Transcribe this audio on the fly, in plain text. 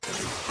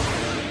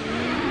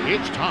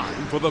It's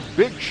time for The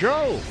Big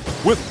Show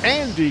with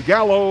Andy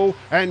Gallo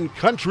and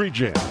Country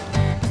Jim.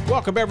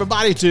 Welcome,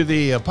 everybody, to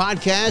the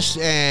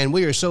podcast, and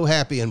we are so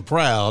happy and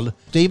proud.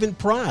 Stephen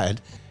Pride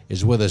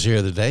is with us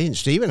here today. And,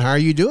 Stephen, how are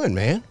you doing,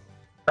 man?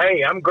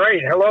 Hey, I'm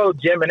great. Hello,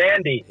 Jim and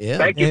Andy. Yeah.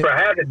 Thank you for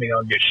having me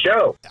on your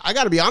show. I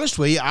got to be honest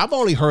with you, I've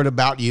only heard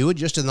about you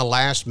just in the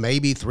last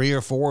maybe 3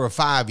 or 4 or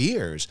 5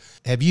 years.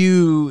 Have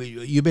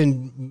you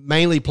been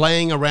mainly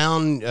playing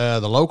around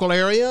the local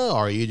area, or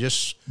are you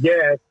just...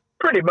 Yeah,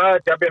 pretty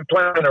much. I've been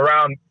playing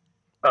around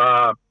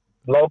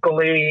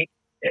locally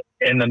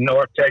in the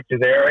North Texas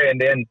area,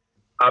 and then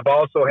I've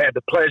also had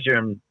the pleasure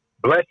and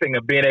blessing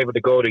of being able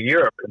to go to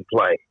Europe and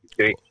play.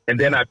 See? And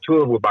then I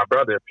toured with my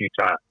brother a few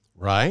times.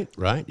 Right,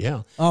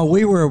 yeah. Oh,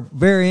 we were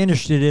very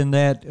interested in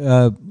that.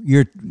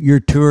 You're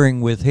touring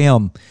with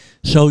him,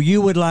 so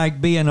you would like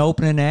be an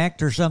opening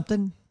act or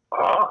something?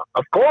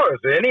 Of course,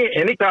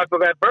 any type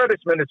of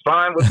advertisement is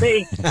fine with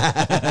me.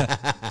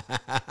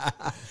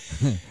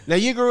 Now,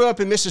 you grew up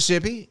in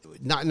Mississippi.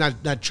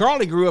 Now,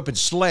 Charlie grew up in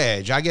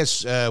Sledge. I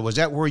guess was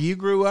that where you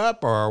grew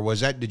up, or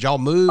did y'all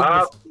move?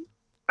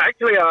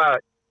 Actually,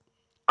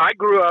 I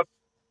grew up.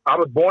 I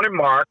was born in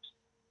Marks.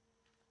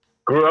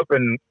 Grew up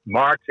in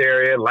Marks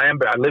area,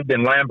 Lambert. I lived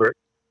in Lambert,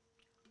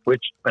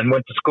 and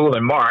went to school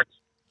in Marks.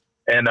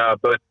 And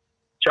but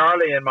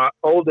Charlie and my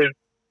older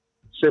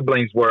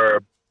siblings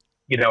were,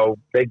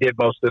 they did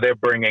most of their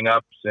bringing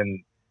ups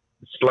in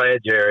the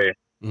Sledge area.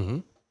 Mm-hmm.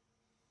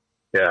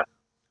 Yeah.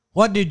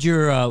 What did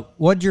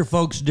your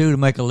folks do to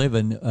make a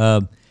living?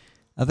 I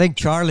think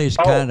Charlie's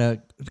kind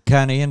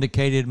of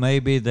indicated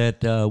maybe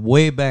that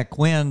way back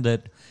when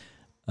that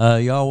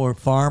y'all were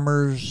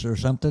farmers or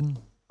something.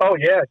 Oh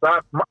yes,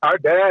 our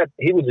dad,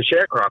 he was a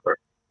sharecropper,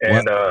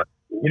 and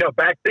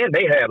back then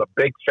they had a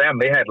big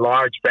family. They had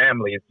large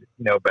families,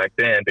 back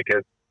then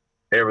because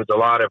there was a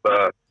lot of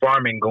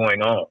farming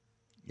going on.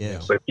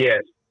 Yes. But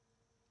yes,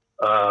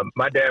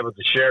 my dad was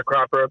a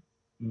sharecropper.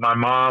 My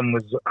mom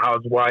was a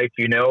housewife,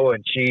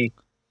 and she.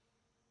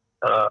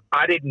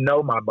 I didn't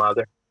know my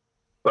mother,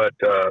 but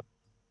the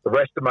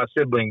rest of my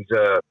siblings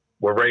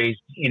were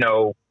raised,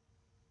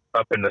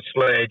 up in the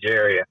Sledge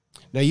area.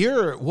 Now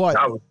you're what?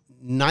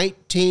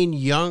 19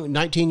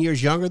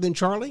 years younger than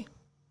Charlie?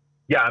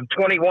 Yeah, I'm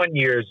 21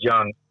 years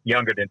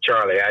younger than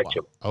Charlie,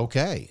 actually. Wow.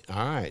 Okay,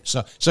 all right.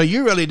 So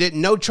you really didn't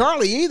know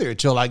Charlie either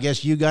until I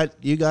guess you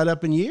got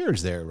up in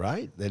years there,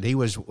 right? That he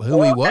was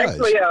who he was.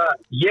 Actually,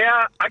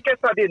 I guess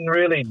I didn't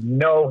really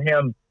know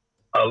him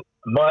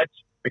much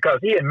because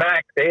he and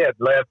Mac, they had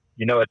left,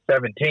 at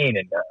 17,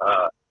 and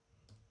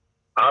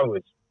I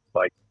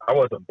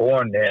wasn't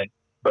born then,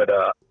 but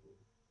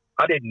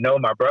I didn't know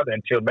my brother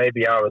until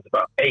maybe I was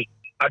about 8.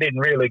 I didn't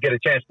really get a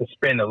chance to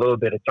spend a little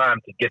bit of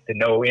time to get to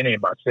know any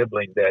of my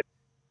siblings that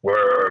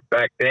were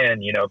back then,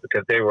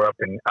 because they were out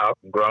and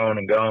grown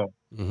and gone.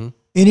 Mm-hmm.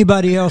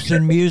 Anybody else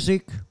in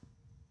music?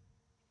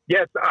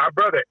 Yes, our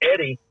brother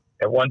Eddie,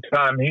 at one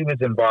time, he was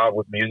involved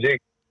with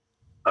music.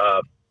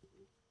 Our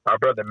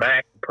brother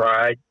Mac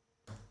Pride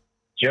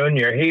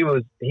Jr.,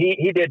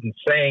 he didn't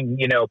sing,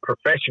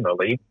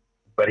 professionally,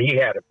 but he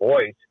had a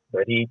voice,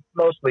 but he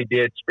mostly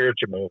did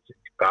spiritual music,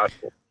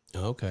 gospel.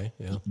 Okay,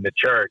 yeah. In the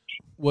church.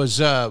 Was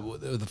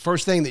the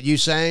first thing that you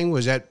sang,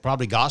 was that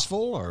probably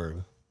gospel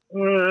or?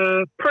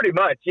 Pretty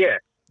much, yeah.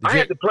 I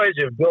had the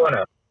pleasure of doing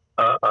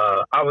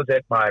I was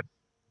at our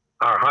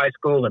high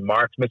school in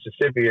Marks,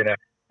 Mississippi, and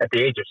at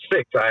the age of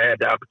 6, I had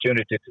the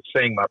opportunity to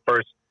sing my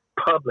first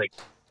public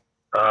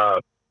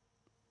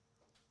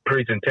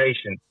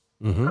presentation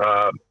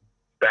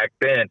back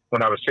then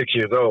when I was 6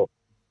 years old.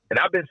 And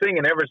I've been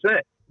singing ever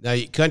since. Now,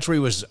 country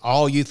was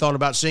all you thought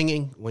about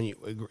singing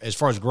as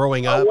far as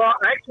growing up? Well,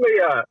 actually,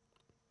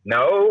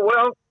 no.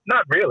 Well,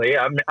 not really.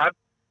 I mean,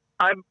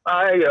 I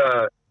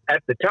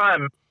at the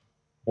time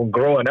when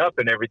growing up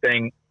and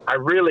everything, I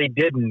really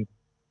didn't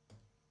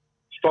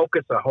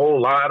focus a whole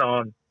lot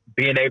on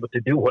being able to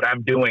do what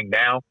I'm doing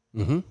now.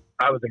 Mm-hmm.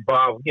 I was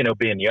involved,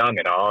 being young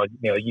and all.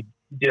 You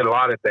did a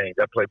lot of things.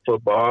 I played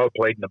football,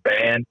 played in a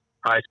band,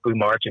 high school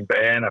marching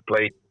band. I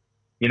played.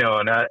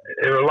 And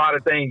there were a lot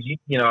of things,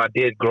 I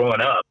did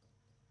growing up,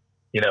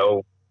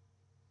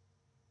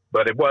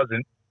 but it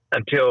wasn't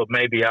until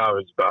maybe I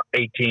was about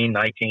 18,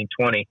 19,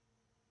 20,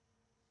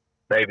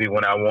 maybe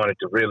when I wanted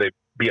to really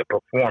be a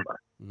performer.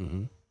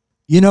 Mm-hmm.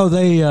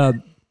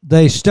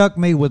 They stuck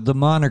me with the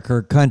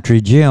moniker Country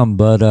Jim,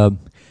 but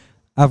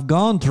I've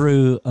gone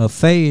through a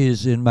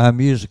phase in my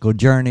musical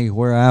journey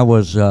where I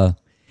was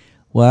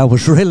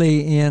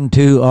really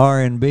into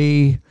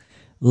R&B.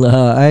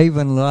 I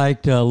even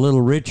liked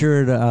Little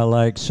Richard. I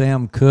liked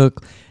Sam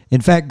Cooke.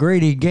 In fact,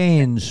 Grady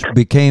Gaines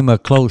became a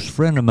close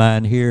friend of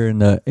mine here in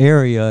the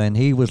area, and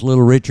he was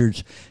Little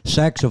Richard's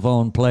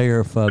saxophone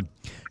player for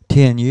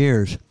 10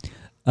 years.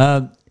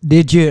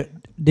 Did you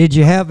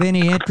have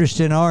any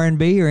interest in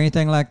R&B or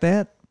anything like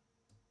that?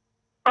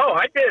 Oh,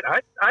 I did.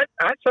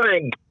 I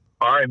sang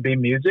R&B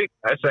music.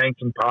 I sang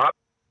some pop,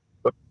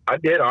 but I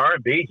did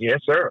R&B. Yes,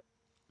 sir.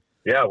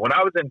 Yeah, when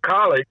I was in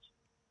college,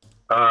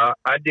 I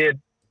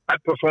I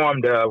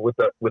performed with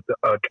the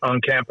on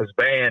campus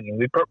band,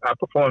 and I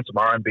performed some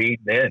R&B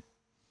then.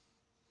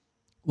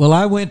 Well,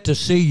 I went to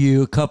see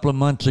you a couple of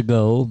months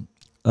ago.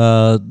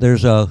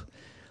 There's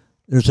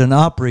an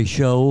Opry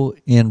show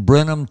in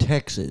Brenham,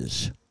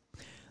 Texas.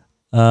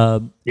 Yeah.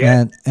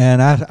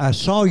 And I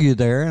saw you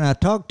there, and I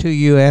talked to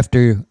you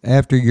after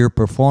your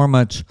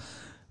performance.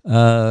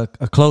 A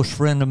close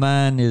friend of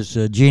mine is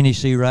Jeannie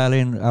C.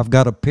 Riley, and I've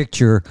got a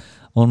picture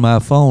on my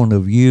phone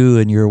of you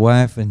and your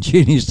wife and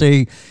Jeannie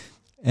C.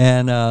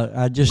 And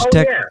I just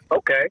I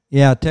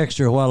texted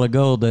her a while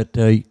ago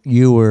that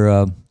you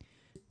were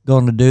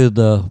going to do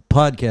the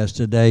podcast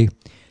today.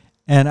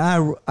 And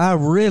I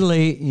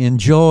really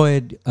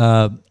enjoyed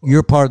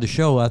your part of the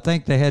show. I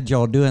think they had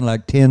y'all doing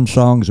like 10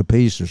 songs a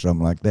piece or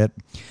something like that,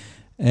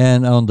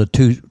 and on the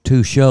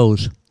two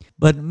shows.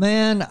 But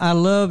man, I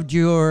loved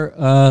your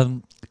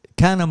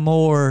kind of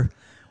more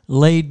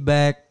laid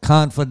back,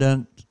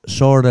 confident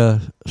sort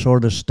of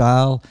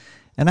style.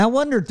 And I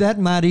wondered if that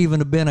might even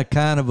have been a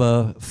kind of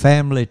a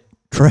family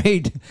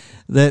trait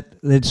that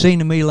it seemed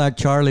to me like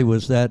Charlie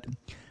was that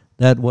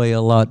way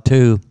a lot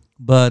too.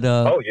 But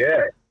oh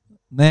yeah.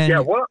 Man, yeah.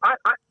 Well, I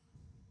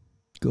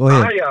go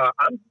ahead.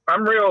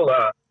 I'm real.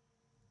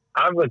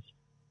 I was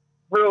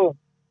real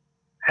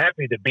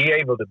happy to be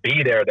able to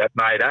be there that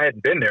night. I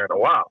hadn't been there in a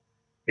while.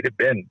 It had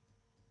been,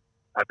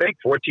 I think,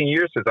 14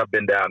 years since I've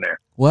been down there.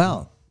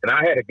 Wow. And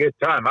I had a good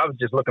time. I was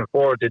just looking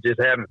forward to just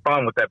having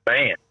fun with that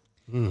band.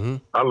 Mm-hmm.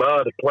 I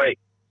love to play.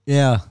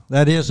 Yeah,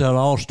 that is an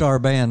all-star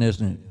band,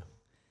 isn't it?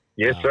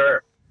 Yes,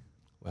 sir.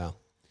 Wow.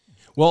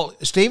 Well,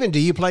 Stephen, do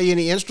you play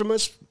any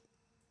instruments?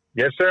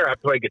 Yes, sir. I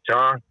play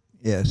guitar.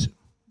 Yes.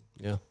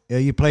 Yeah. Yeah,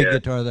 you played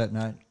guitar that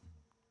night.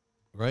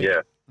 Right.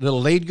 Yeah.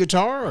 Little lead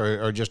guitar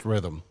or just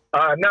rhythm?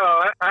 No,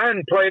 I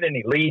hadn't played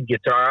any lead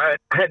guitar.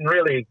 I hadn't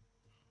really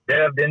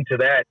delved into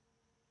that.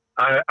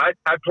 I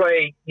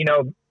play,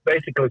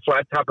 basically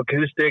flat top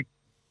acoustic.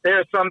 There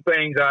are some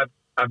things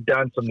I've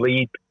done some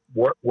lead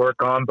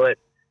work on, but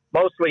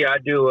mostly I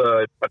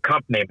do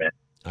accompaniment.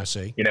 I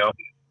see.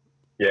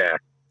 Yeah.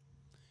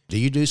 Do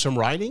you do some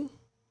writing?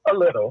 A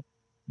little,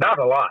 not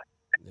a lot.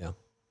 Yeah.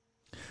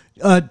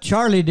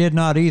 Charlie did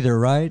not either,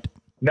 right?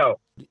 No.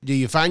 Do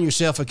you find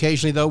yourself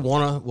occasionally though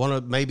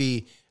wanna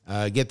maybe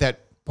get that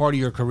part of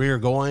your career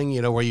going?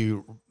 Where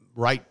you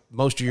write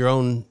most of your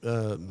own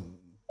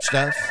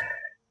stuff.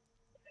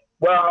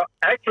 Well,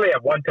 actually,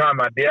 at one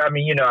time I did. I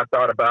mean, I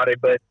thought about it,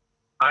 but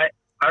I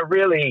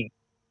really,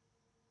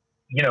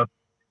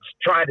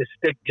 try to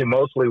stick to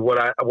mostly what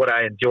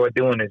I enjoy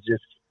doing is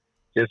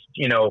just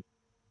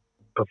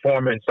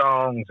performing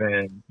songs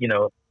and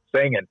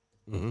singing.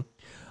 Mm-hmm.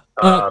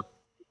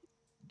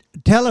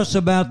 Tell us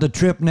about the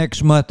trip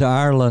next month to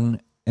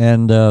Ireland,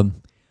 and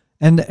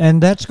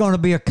that's going to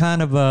be a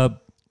kind of a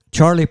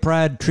Charlie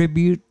Pride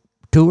tribute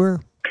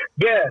tour.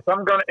 Yes,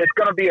 it's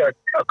gonna be a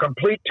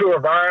complete tour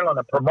of Ireland,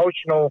 a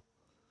promotional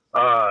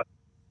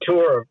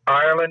tour of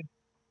Ireland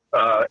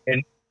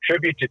in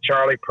tribute to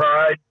Charlie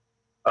Pride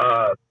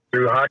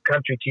through Hot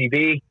Country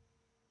TV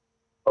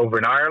over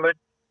in Ireland,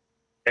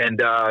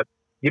 and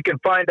you can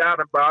find out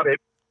about it,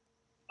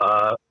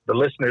 the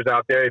listeners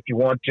out there, if you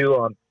want to,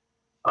 on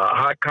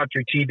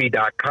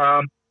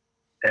hotcountrytv.com,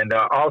 and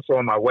also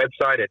on my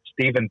website at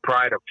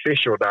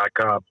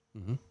StephenPrideOfficial.com.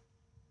 Mm-hmm.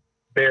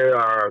 There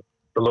are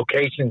the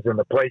locations and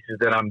the places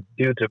that I'm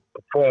due to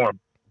perform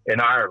in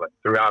Ireland,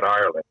 throughout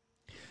Ireland.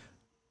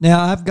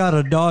 Now, I've got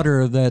a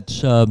daughter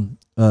that's a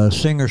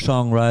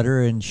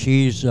singer-songwriter, and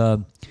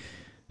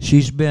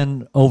she's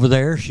been over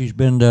there. She's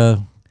been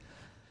to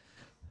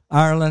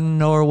Ireland,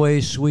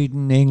 Norway,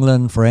 Sweden,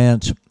 England,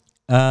 France,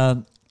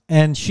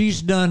 and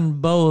she's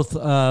done both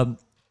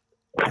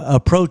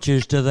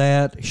approaches to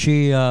that.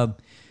 She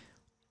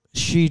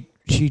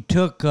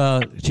took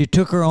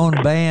her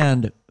own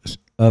band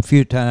a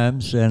few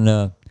times,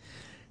 and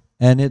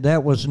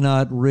that was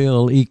not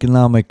real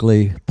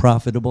economically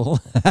profitable,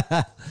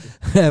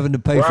 having to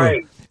pay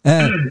right.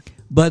 for.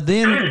 But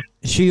then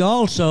she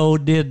also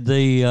did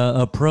the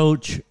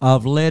approach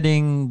of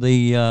letting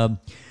the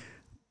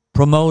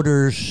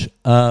promoters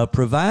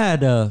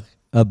provide a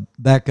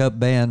backup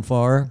band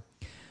for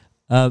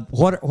her.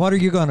 What are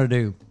you going to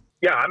do?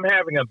 Yeah, I'm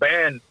having a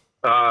band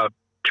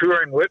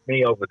touring with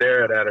me over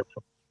there that are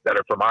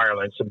from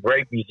Ireland. Some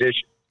great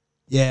musicians.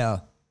 Yeah.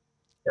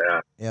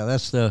 Yeah.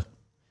 That's the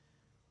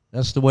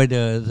way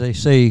they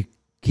say,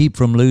 keep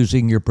from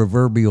losing your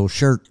proverbial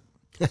shirt.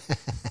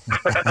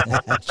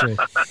 That's right.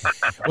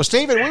 Well,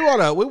 Stephen,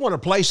 we want to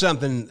play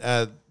something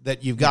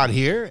that you've got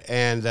here,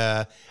 and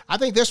I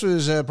think this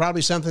was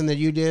probably something that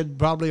you did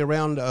probably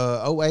around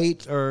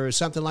 08 or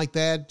something like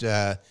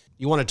that.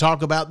 You want to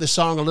talk about this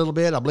song a little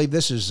bit? I believe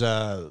this is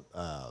the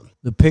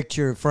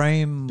picture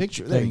frame.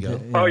 Picture. There you go.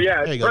 Yeah. Oh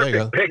yeah, there you go. There you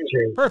go.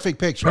 Picture. Perfect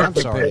picture. Perfect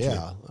I'm sorry. picture.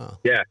 Yeah. Oh.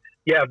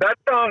 Yeah. That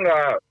song.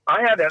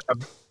 I had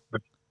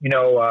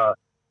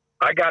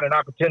I got an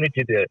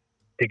opportunity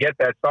to get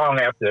that song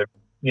after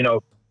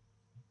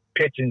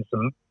pitching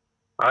some.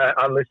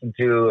 I listened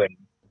to and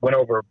went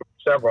over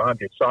several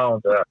hundred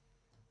songs,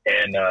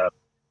 and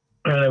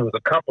there was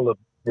a couple of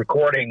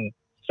recording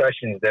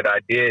sessions that I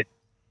did,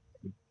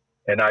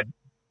 and I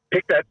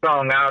picked that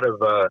song out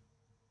of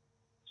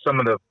some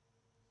of the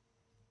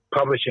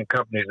publishing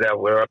companies that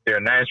were up there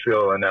in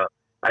Nashville, and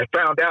I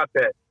found out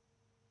that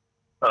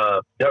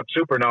Doug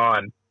Supernaw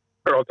and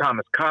Earl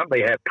Thomas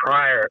Conley had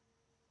prior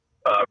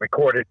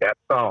recorded that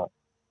song,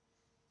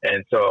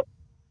 and so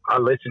I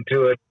listened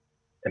to it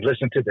and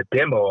listened to the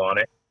demo on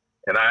it,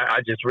 and I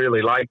just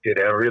really liked it.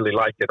 I really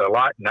liked it a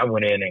lot, and I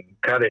went in and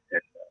cut it,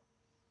 and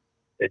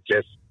it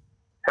just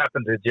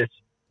happened to just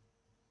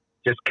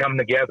come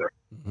together.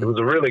 Mm-hmm. It was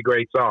a really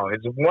great song.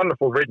 It's a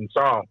wonderful written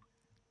song.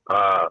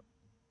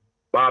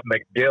 Bob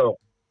McDill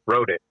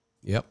wrote it.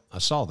 Yep, I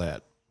saw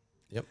that.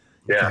 Yep.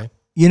 Yeah. Okay.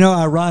 You know,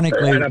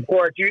 ironically, and of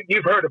course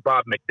you've heard of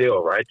Bob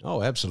McDill, right?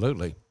 Oh,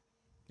 absolutely.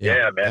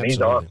 Yeah, man, absolutely.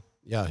 He's awesome.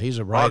 Yeah, he's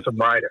a writer. Awesome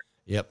writer.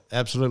 Yep,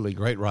 absolutely,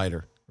 great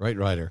writer. Great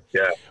writer.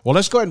 Yeah. Well,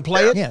 let's go ahead and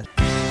play it. yeah.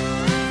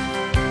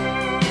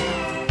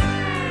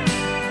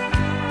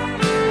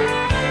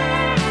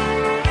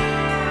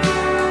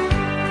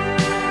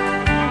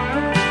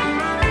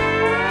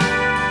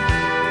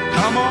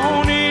 Come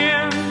on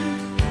in,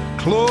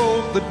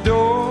 close the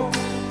door.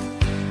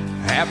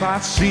 Have I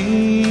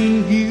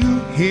seen you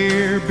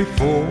here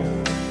before?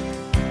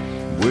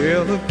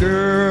 Well, a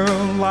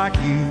girl like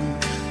you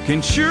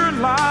can sure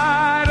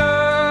light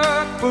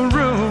up a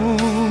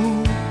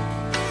room.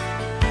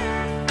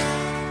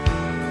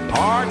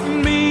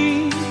 Pardon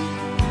me,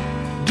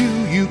 do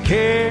you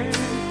care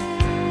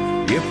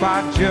if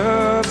I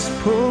just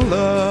pull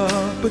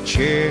up a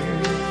chair?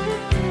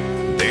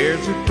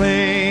 There's a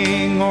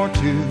thing or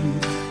two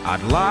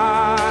I'd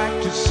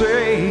like to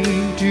say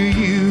to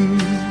you.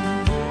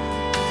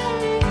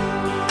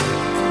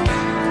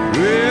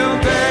 Well,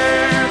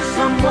 there's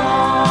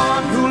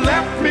someone who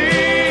left me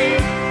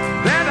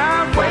that I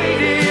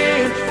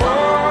waited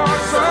for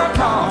so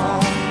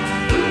long.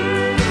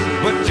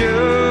 But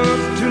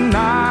just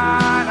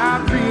tonight I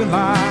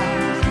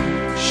realize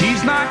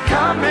she's not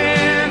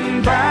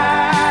coming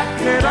back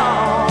at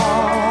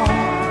all.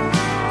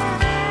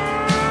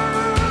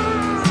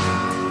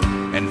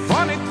 And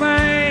funny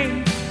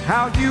thing,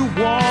 how you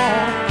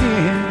walk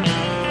in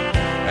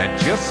at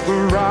just the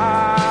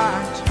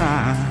right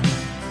time.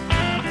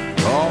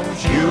 'Cause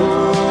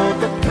you're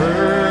the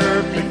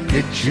perfect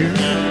picture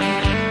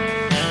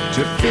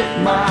to fit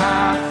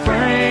my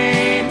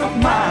frame of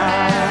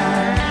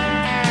mind.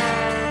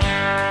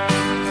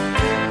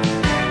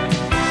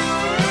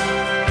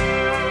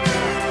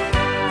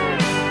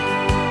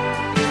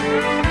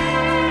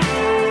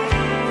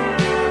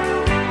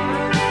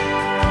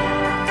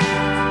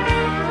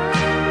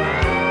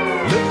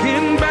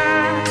 Looking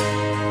back,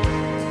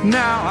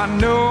 now I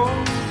know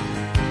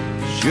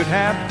should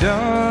have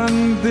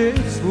done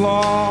this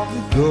long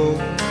ago.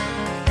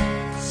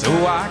 So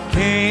I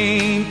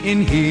came in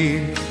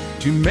here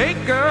to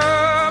make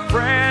a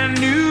brand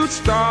new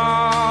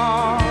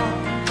start.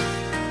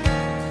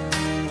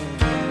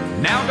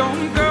 Now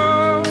don't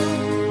go,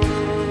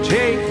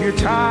 take your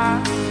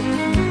time.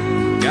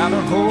 Got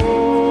a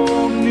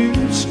whole new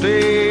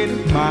state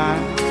of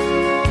mind.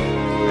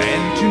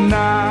 And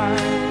tonight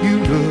you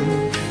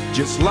look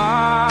just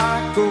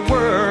like a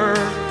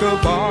work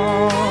of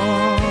art.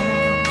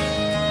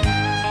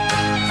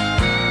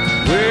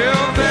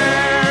 Well,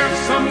 there's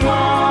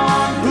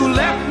someone who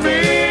left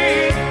me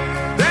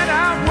that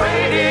I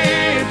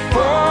waited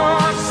for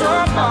so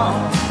long.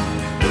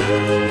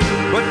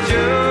 But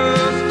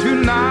just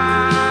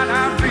tonight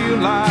I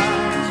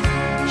realize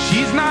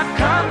she's not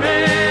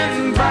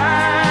coming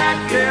back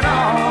at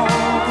all.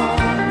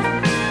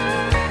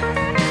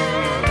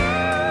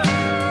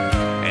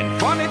 And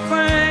funny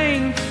thing,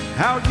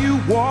 how you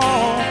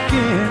walk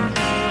in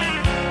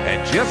at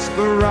just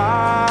the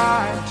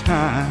right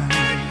time.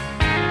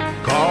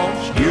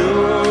 'Cause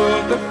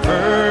you're the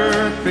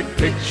perfect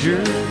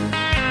picture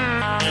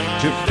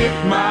to fit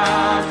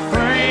my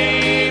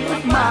frame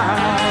of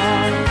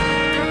mind.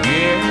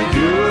 Yeah,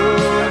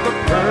 you're the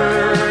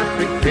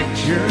perfect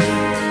picture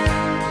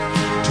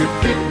to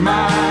fit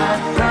my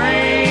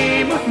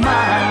frame of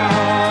mind.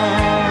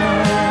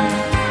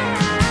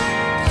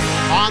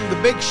 On the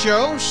big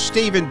show,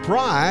 Stephen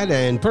Pride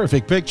and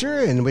Perfect Picture,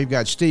 and we've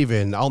got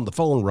Stephen on the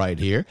phone right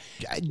here.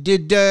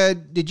 Did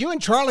you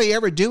and Charlie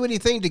ever do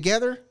anything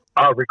together?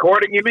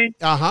 Recording, you mean?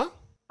 Uh-huh.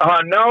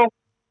 No,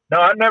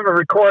 I never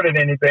recorded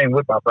anything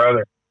with my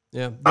brother.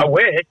 Yeah. I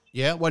wish.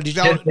 Yeah. Well, did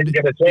y'all Just didn't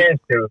get a chance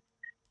to.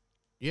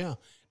 Yeah.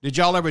 Did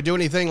y'all ever do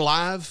anything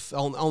live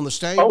on the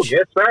stage? Oh,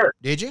 yes, sir.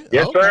 Did you?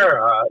 Yes, Okay.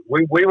 sir.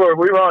 We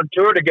were on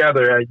tour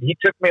together. He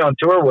took me on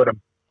tour with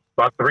him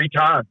about 3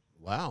 times,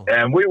 Wow.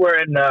 and we were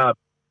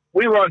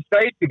on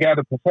stage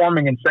together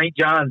performing in St.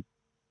 John's,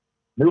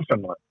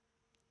 Newfoundland,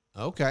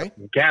 Okay.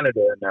 in Canada,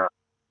 and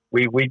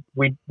we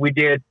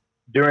did.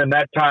 During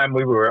that time,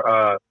 we were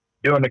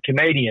doing a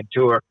Canadian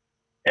tour,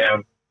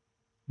 and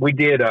we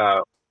did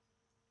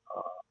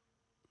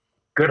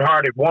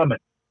Good-Hearted Woman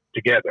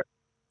together.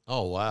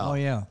 Oh, wow. Oh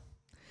yeah.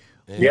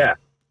 Yeah.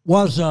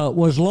 Was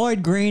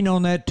Lloyd Green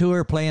on that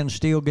tour playing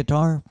steel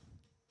guitar?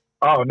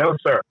 Oh, no,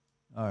 sir.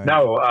 All right.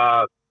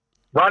 No,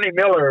 Ronnie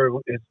Miller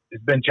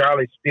has been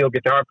Charlie's steel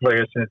guitar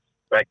player since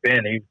back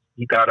then.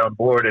 He got on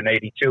board in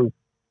 '82.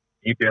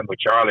 He's been with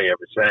Charlie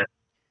ever since.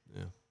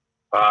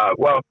 Yeah.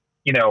 Well,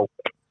 you know,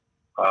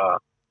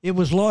 it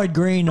was Lloyd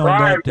Green on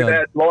prior that. to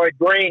that, Lloyd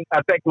Green.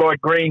 I think Lloyd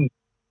Green.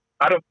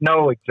 I don't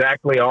know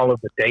exactly all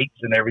of the dates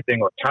and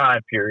everything or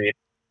time period,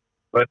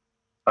 but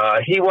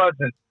he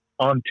wasn't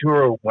on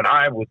tour when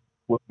I was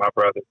with my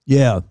brother.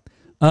 Yeah.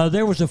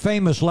 There was a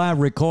famous live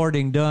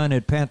recording done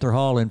at Panther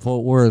Hall in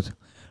Fort Worth,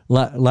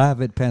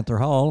 live at Panther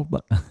Hall,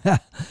 but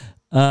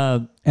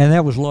and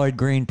that was Lloyd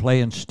Green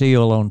playing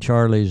steel on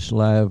Charlie's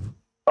live.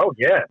 Oh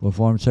yeah,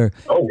 performance there.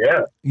 Oh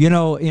yeah. You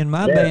know, in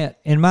my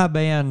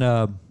band,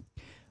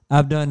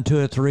 I've done 2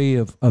 or 3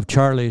 of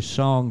Charlie's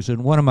songs,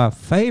 and one of my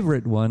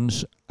favorite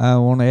ones I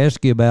want to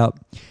ask you about.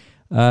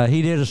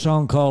 He did a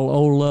song called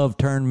 "Old Love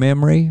Turned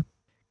Memory,"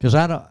 because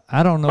I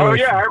don't know. Oh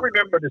yeah, I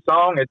remember the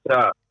song. It's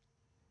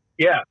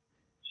yeah.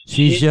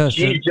 She's just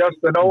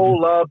an old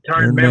love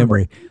turned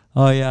memory.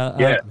 Oh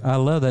yeah. I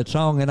love that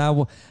song, and I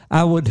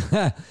would,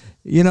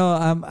 you know,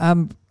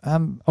 I'm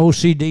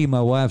OCD.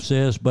 My wife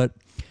says, but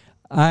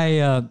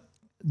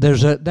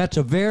that's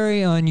a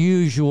very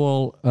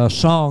unusual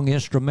song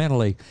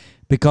instrumentally,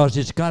 because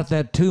it's got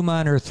that 2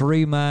 minor,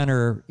 3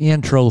 minor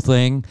intro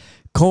thing,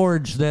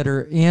 chords that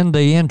are in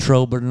the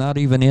intro but not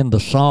even in the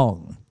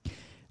song,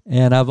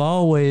 and I've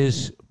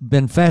always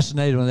been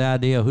fascinated with the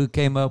idea who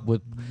came up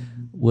with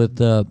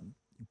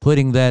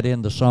putting that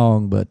in the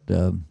song, but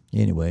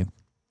anyway.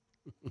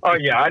 Oh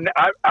yeah,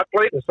 I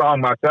play the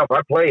song myself.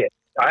 I play it.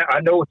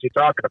 I know what you're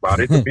talking about.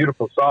 It's a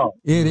beautiful song.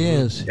 It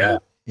is.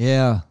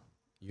 Yeah.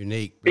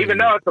 Unique. Even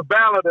though it's a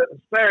ballad, a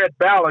sad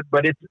ballad,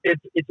 but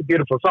it's a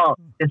beautiful song.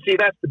 And see,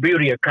 that's the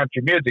beauty of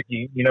country music.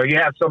 You know, you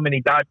have so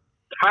many types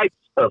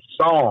of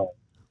songs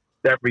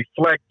that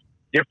reflect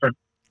different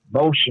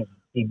emotion.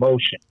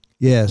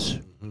 Yes.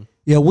 Mm-hmm.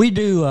 Yeah, we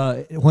do.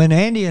 When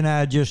Andy and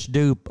I just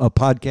do a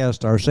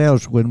podcast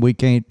ourselves, when we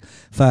can't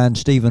find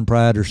Stephen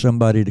Pride or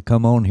somebody to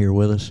come on here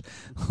with us,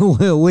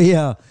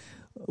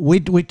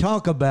 we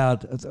talk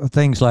about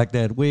things like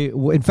that.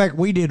 In fact,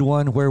 we did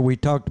one where we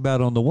talked about,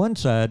 on the one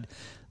side,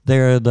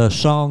 there are the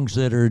songs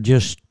that are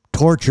just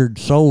tortured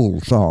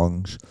soul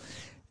songs.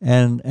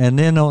 And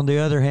then on the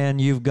other hand,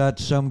 you've got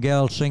some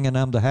gal singing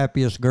 "I'm the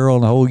happiest girl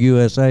in the whole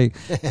USA."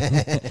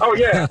 Oh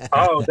yeah!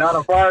 Oh,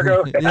 Donna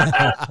Fargo.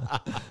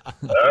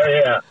 Oh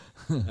yeah.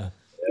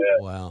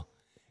 Wow!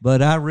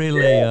 But I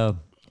really,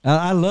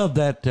 I love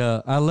that.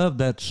 I love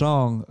that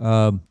song.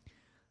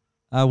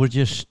 I was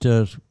just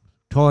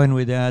toying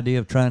with the idea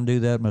of trying to do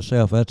that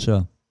myself. That's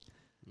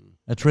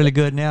really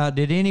good. Now,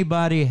 did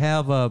anybody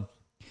have a?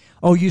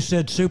 Oh, you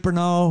said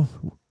Supernaw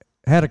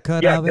had a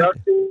cut of it. Doug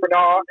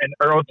Supernaw and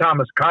Earl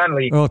Thomas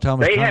Conley.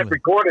 They had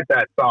recorded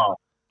that song.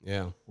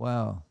 Yeah.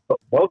 Wow.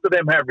 Both of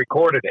them have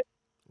recorded it.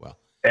 Wow.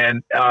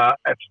 And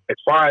as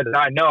far as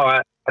I know,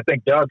 I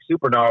think Doug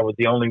Supernaw was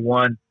the only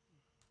one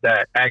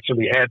that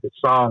actually had the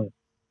song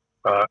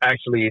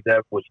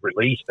that was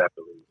released, I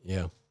believe.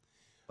 Yeah.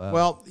 Wow.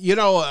 Well, you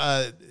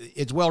know,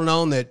 it's well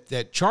known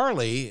that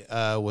Charlie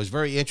was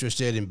very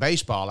interested in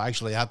baseball.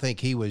 Actually, I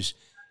think he was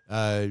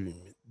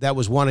that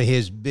was one of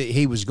his.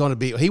 He wanted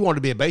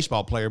to be a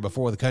baseball player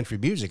before the country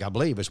music, I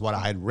believe, is what I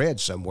had read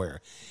somewhere.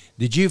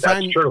 Did you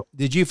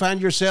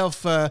find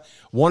yourself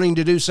wanting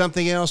to do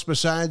something else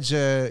besides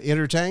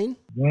entertain?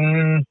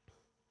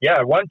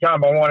 Yeah, one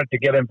time I wanted to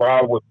get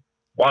involved with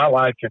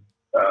wildlife and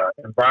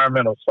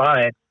environmental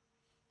science,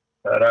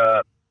 but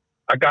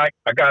I got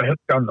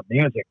hooked on the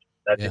music.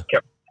 I just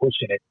kept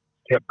pushing it,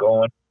 kept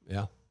going.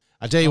 Yeah,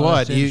 I tell you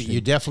what, you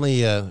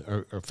definitely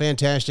are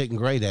fantastic and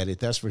great at it.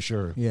 That's for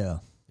sure. Yeah.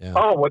 Yeah.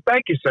 Oh, well,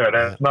 thank you, sir.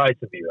 That's nice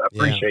of you. I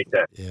appreciate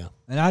that. Yeah.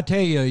 And I tell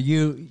you,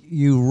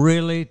 you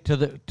really,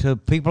 to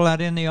people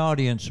out in the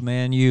audience,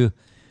 man, you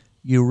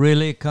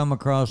really come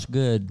across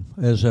good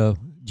as a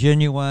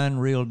genuine,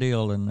 real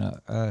deal. And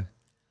I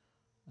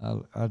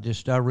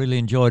really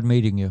enjoyed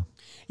meeting you.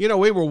 You know,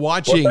 we were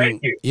watching. Well,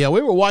 thank you. Yeah,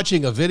 we were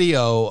watching a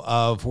video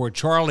of where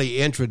Charlie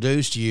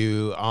introduced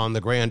you on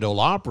the Grand Ole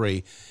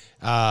Opry.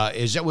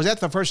 Was that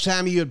the first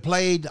time you had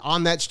played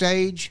on that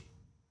stage?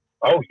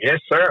 Oh,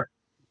 yes, sir.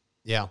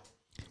 Yeah.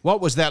 What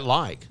was that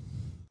like?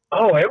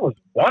 Oh, it was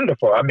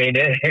wonderful. I mean,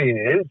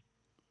 it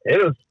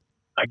was,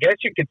 I guess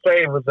you could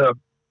say it was a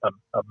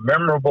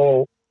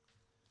memorable,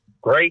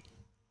 great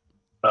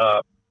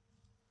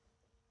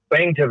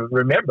thing to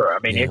remember. I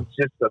mean, it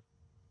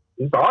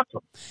was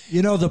awesome.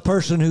 You know, the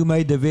person who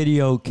made the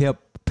video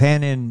kept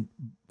panning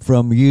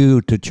from you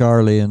to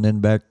Charlie and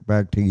then back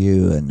to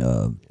you. And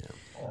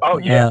oh,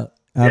 yeah.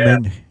 I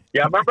mean,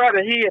 my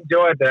brother, he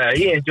enjoyed that.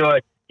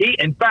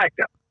 In fact,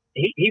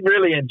 he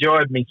really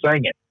enjoyed me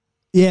singing.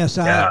 Yes,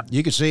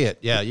 you could see it.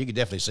 Yeah, you could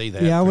definitely see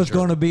that. Yeah, I was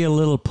going to be a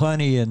little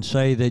punny and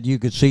say that you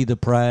could see the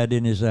pride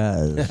in his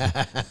eyes.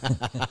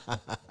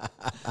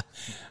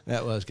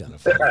 That was kind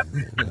of funny.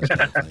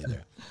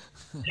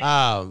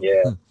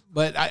 There.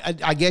 But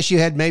I guess you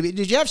had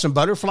did you have some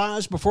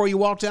butterflies before you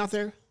walked out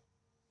there?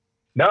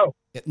 No.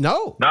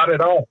 No. Not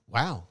at all.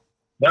 Wow.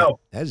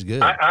 No. That's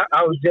good. I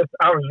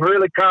was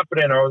really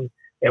confident.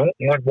 And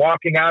when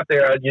walking out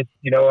there, I just,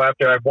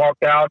 after I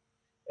walked out,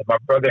 and my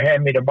brother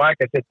handed me the mic,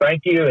 I said,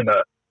 thank you. And,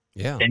 I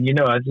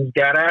just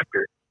got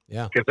after it.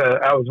 Yeah. Because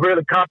I was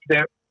really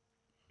confident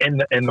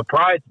in the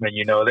Pridesmen.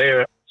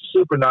 They're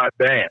super not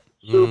band,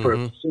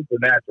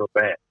 supernatural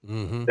band.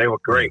 Mm-hmm. They were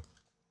great.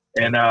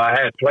 And I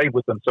had played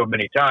with them so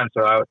many times,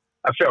 so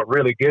I felt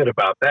really good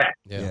about that.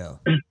 Yeah.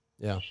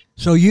 Yeah.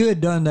 So you had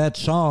done that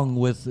song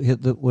with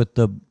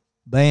the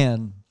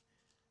band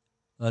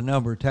a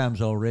number of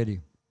times already.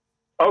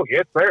 Oh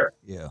yes, sir.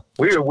 Yeah.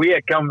 We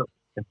had come.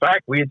 In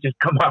fact, we had just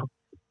come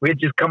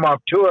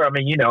off tour. I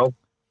mean,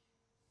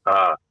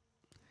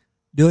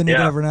 doing it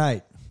every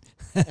night.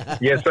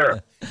 Yes,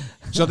 sir.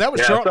 So that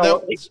was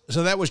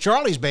so that was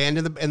Charlie's band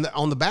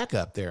on the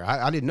backup there.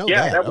 I didn't know that.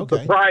 Yeah, that was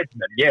the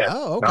Pridesmen. Yeah.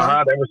 Oh, okay.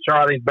 That was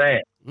Charlie's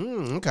band.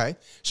 Okay.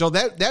 So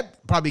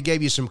that probably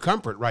gave you some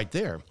comfort right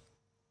there.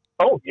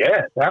 Oh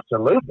yes,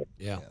 absolutely.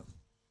 Yeah.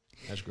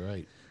 That's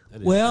great.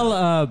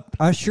 Well,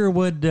 I sure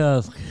would.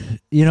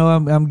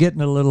 I'm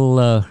getting a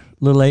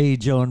little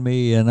age on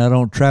me, and I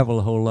don't travel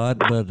a whole lot,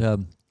 but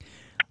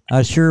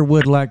I sure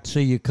would like to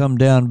see you come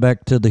down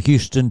back to the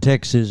Houston,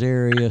 Texas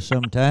area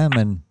sometime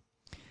and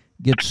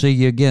get to see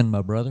you again,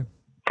 my brother.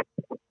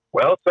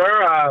 Well,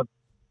 sir,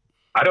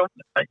 I don't.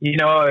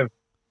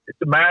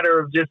 It's a matter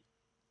of just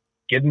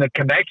getting the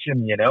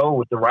connection,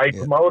 with the right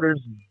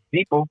promoters and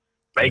people,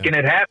 making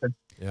it happen.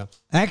 Yeah.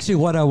 Actually,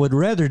 what I would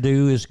rather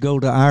do is go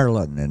to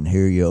Ireland and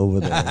hear you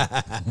over there.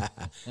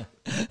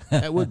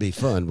 That would be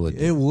fun,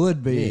 wouldn't it? It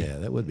would be. Yeah,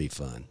 that would be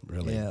fun,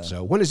 really. Yeah.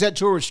 So when does that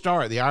tour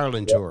start, the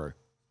Ireland tour?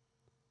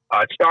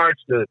 It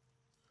starts the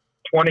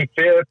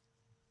 25th,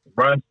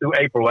 runs through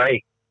April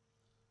 8th.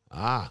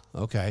 Ah,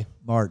 okay.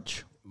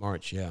 March,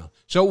 yeah.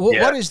 So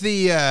what is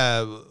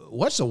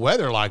what's the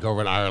weather like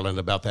over in Ireland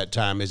about that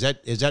time? Is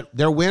that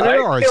their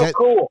winter or is that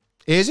cool?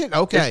 Is it?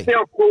 Okay. It's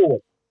still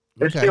cool.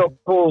 It's still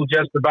cool,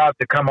 just about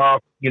to come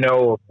off,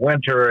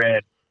 winter,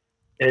 and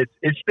it's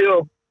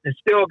still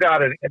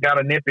got a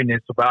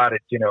nippiness about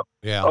it,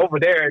 Yeah. Over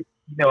there,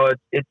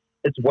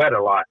 it's wet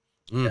a lot.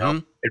 Mm-hmm.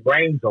 It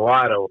rains a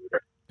lot over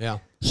there. Yeah.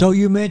 So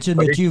you mentioned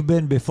that you've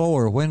been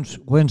before. When's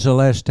the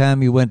last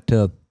time you went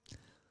to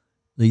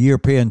the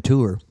European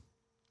tour?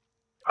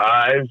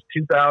 It was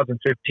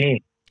 2015.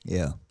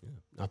 Yeah.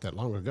 Not that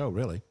long ago,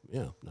 really.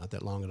 Yeah, not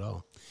that long at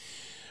all.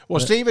 Well,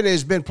 Stephen,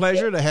 it's been a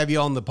pleasure to have you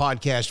on the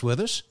podcast with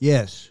us.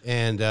 Yes.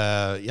 And,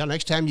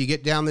 next time you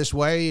get down this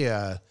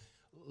way,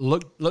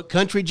 look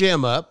Country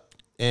Jim up.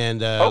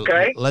 And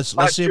okay. Let's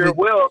I see sure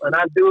will. And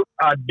I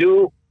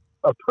do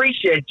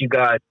appreciate you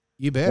guys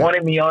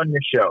wanting me on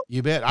your show.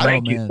 You bet.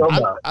 Thank you so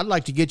much. I'd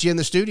like to get you in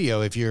the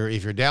studio if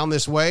you're down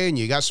this way and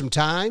you got some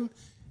time.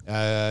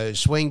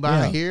 Swing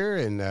by here,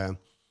 and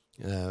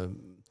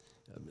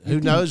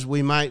who knows?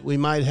 We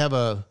might have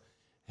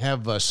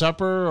a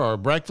supper or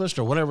breakfast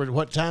or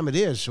what time it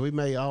is. So we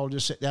may all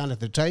just sit down at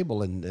the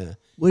table and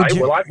I'd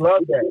love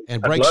that.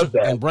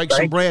 And break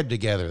some bread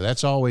together.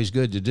 That's always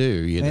good to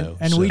do,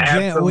 And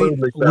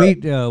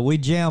we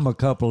jam a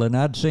couple, and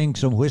I'd sing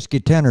some whiskey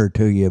tenor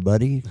to you,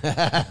 buddy.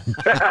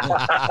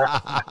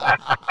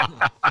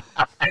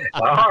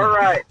 All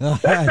right.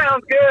 That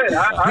sounds good.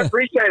 I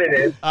appreciate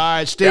it. All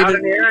right, Stephen. Down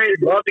in the area,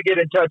 I'd love to get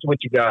in touch with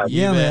you guys.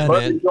 Yeah, man.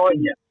 Love to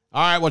join you.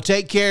 All right, well,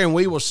 take care, and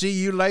we will see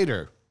you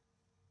later.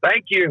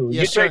 Thank you.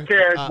 Yes, you take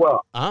care as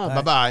well.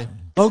 Bye-bye.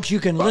 Folks, you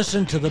can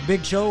listen to The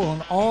Big Show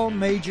on all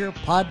major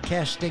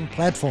podcasting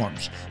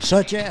platforms,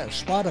 such as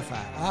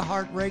Spotify,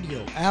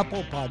 iHeartRadio,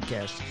 Apple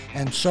Podcasts,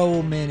 and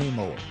so many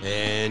more.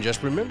 And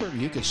just remember,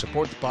 you can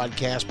support the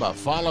podcast by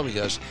following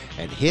us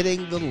and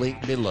hitting the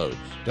link below.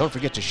 Don't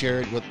forget to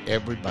share it with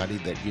everybody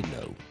that you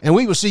know. And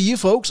we will see you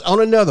folks on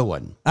another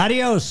one.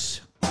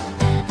 Adios.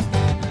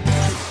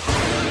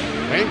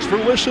 Thanks for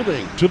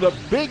listening to The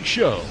Big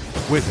Show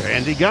with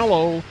Andy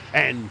Gallo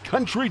and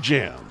Country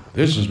Jim.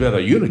 This has been a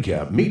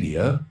Unicap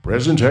Media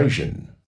presentation.